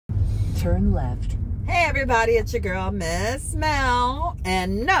turn left. Hey everybody, it's your girl, Miss Mel.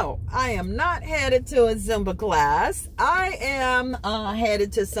 And no, I am not headed to a Zumba class. I am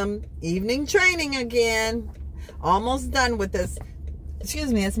headed to some evening training again. Almost done with this.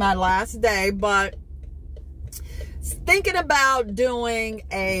 Excuse me, it's my last day, but thinking about doing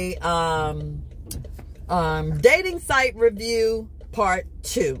a dating site review part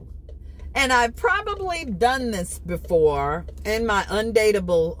 2. And I've probably done this before in my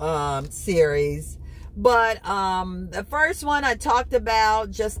undateable series. But the first one I talked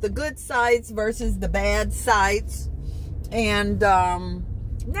about just the good sites versus the bad sites. And now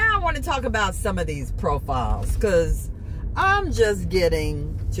I want to talk about some of these profiles because I'm just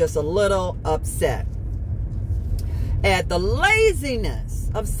getting just a little upset at the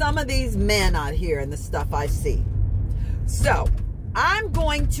laziness of some of these men out here and the stuff I see. So I'm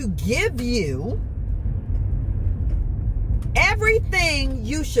going to give you everything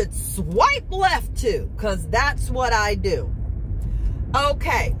you should swipe left to, because that's what I do.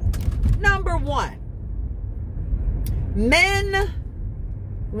 Okay, number 1, men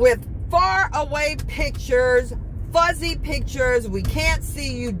with far away pictures, fuzzy pictures, we can't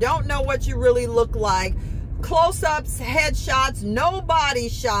see you, don't know what you really look like, close-ups, headshots, no body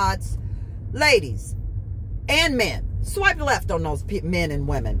shots. Ladies and men, swipe left on those men and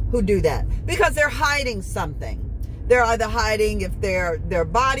women who do that because they're hiding something. They're either hiding if their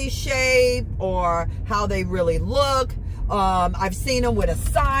body shape or how they really look. I've seen them with a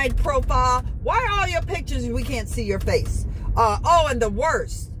side profile. Why are all your pictures we can't see your face? Oh, and the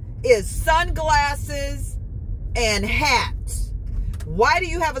worst is sunglasses and hats. Why do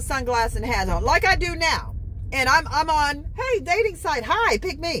you have a sunglass and hat on? Like I do now. And I'm on, hey, dating site. Hi,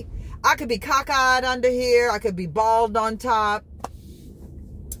 pick me. I could be cockeyed under here. I could be bald on top.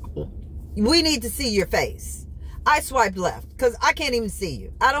 We need to see your face. I swipe left because I can't even see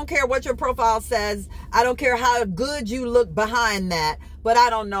you. I don't care what your profile says. I don't care how good you look behind that, but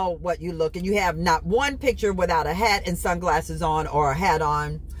I don't know what you look. And you have not one picture without a hat and sunglasses on or a hat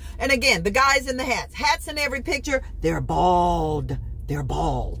on. And again, the guys in the hats. Hats in every picture. They're bald. They're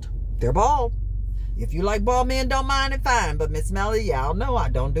bald. They're bald. If you like bald men, don't mind it, fine. But Miss Melly, y'all know I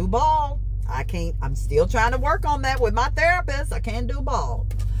don't do bald. I can't. I'm still trying to work on that with my therapist. I can't do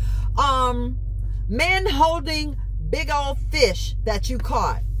bald. Men holding big old fish that you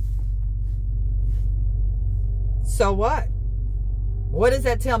caught. So what? What does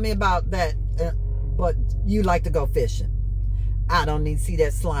that tell me about that? But you like to go fishing. I don't need to see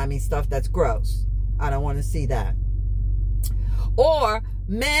that slimy stuff. That's gross. I don't want to see that. Or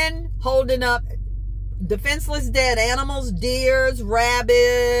men holding up defenseless dead animals, deers,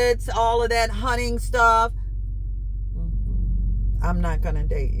 rabbits, all of that hunting stuff. I'm not going to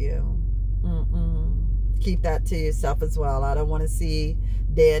date you. Keep that to yourself as well. I don't want to see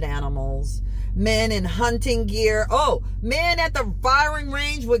dead animals. Men in hunting gear. Oh, men at the firing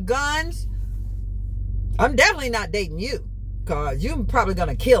range with guns. I'm definitely not dating you because you're probably going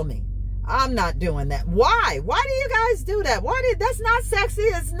to kill me. I'm not doing that. Why? Why do you guys do that? That's not sexy.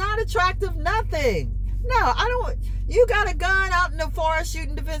 It's not attractive. Nothing. No, I don't. You got a gun out in the forest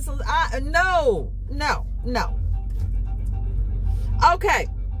shooting defenseless. No. Okay.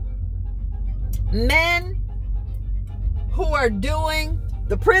 Men who are doing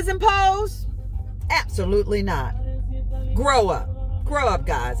the prison pose, absolutely not. Grow up. Grow up,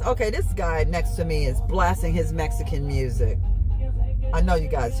 guys. Okay, this guy next to me is blasting his Mexican music. I know you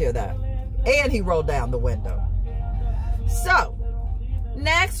guys hear that. And he rolled down the window. So,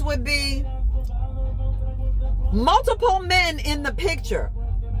 next would be multiple men in the picture.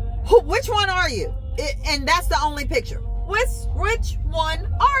 Which one are you? And that's the only picture. Which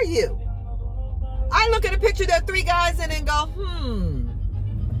one are you? I look at a picture, there are 3 guys in it and go,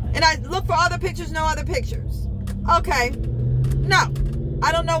 And I look for other pictures, no other pictures. Okay. No.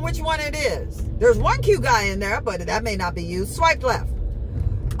 I don't know which one it is. There's one cute guy in there, but that may not be you. Swipe left.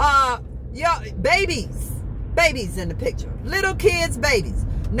 Babies. Babies in the picture. Little kids, babies.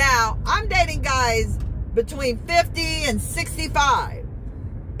 Now, I'm dating guys between 50 and 65.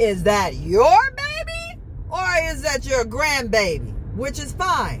 Is that your baby? Or is that your grandbaby? Which is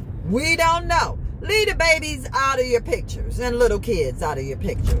fine. We don't know. Leave the babies out of your pictures and little kids out of your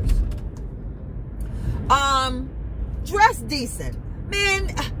pictures. Dress decent.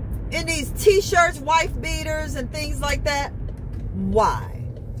 Men in these t-shirts, wife beaters, and things like that. Why?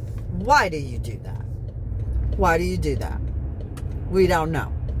 Why do you do that? Why do you do that? We don't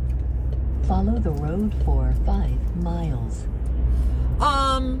know. Follow the road for 5 miles.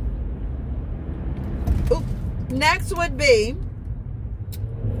 Next would be,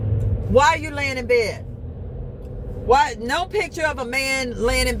 why are you laying in bed? What? No picture of a man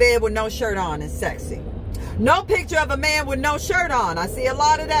laying in bed with no shirt on is sexy. No picture of a man with no shirt on. I see a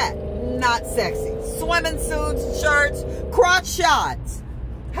lot of that. Not sexy. Swimming suits, shirts, crotch shots.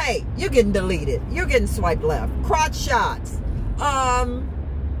 Hey, you're getting deleted. You're getting swiped left. Crotch shots. Oh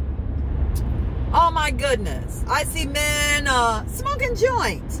my goodness. I see men smoking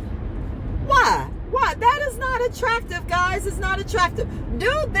joints. Why? Why? That is not attractive, guys. It's not attractive.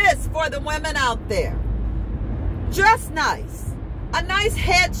 Do this for the women out there. Dress nice. A nice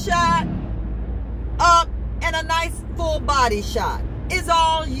headshot up and a nice full body shot is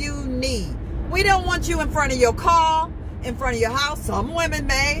all you need. We don't want you in front of your car, in front of your house. Some women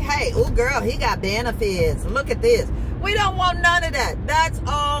may. Hey, oh girl, he got benefits. Look at this. We don't want none of that. That's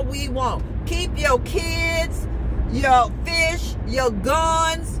all we want. Keep your kids, your fish, your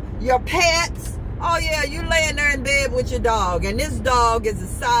guns, your pets. Oh yeah, you laying there in bed with your dog, and this dog is the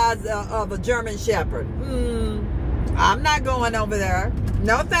size of a German Shepherd. I'm not going over there.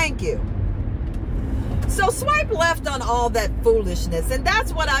 No, thank you. So swipe left on all that foolishness, and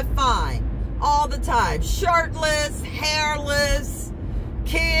that's what I find all the time. Shirtless, hairless,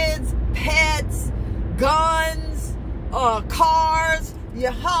 kids, pets, guns, cars,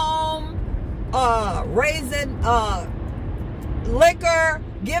 your home, raising liquor,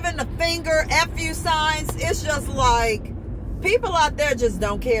 giving the finger, F you signs. It's just like people out there just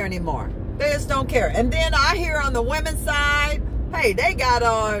don't care anymore. They just don't care. And then I hear on the women's side, hey, they got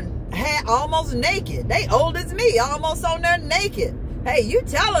on almost naked. They old as me, almost on there naked. Hey, you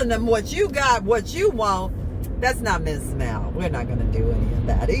telling them what you got, what you want. That's not Miss Mel. We're not going to do any of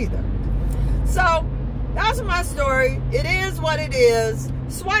that either. So that's my story. It is what it is.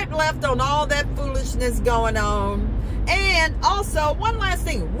 Swipe left on all that foolishness going on. And also, one last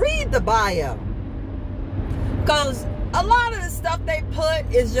thing, read the bio. Because a lot of the stuff they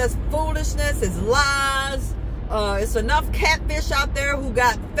put is just foolishness, it's lies. It's enough catfish out there who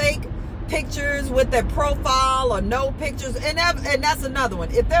got fake pictures with their profile or no pictures. And that's another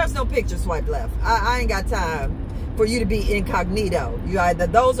one. If there's no picture, swipe left. I ain't got time for you to be incognito.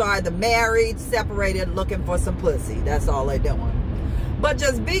 Those are either married, separated, looking for some pussy. That's all they're doing. But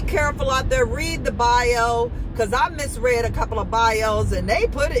just be careful out there. Read the bio, because I misread a couple of bios and they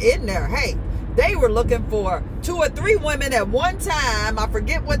put it in there. Hey, they were looking for 2 or 3 women at one time. I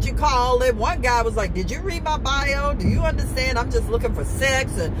forget what you call it. One guy was like, did you read my bio? Do you understand? I'm just looking for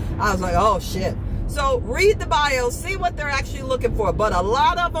sex. And I was like, oh shit. So read the bio, see what they're actually looking for. But a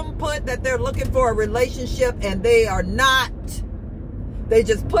lot of them put that they're looking for a relationship, and they are not. They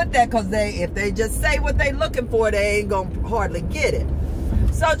just put that because if they just say what they're looking for, they ain't gonna hardly get it.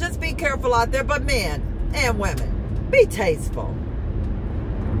 So just be careful out there. But men and women, be tasteful.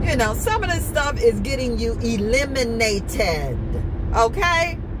 You know, some of this stuff is getting you eliminated.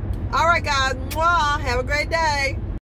 Okay? All right, guys. Mwah. Have a great day.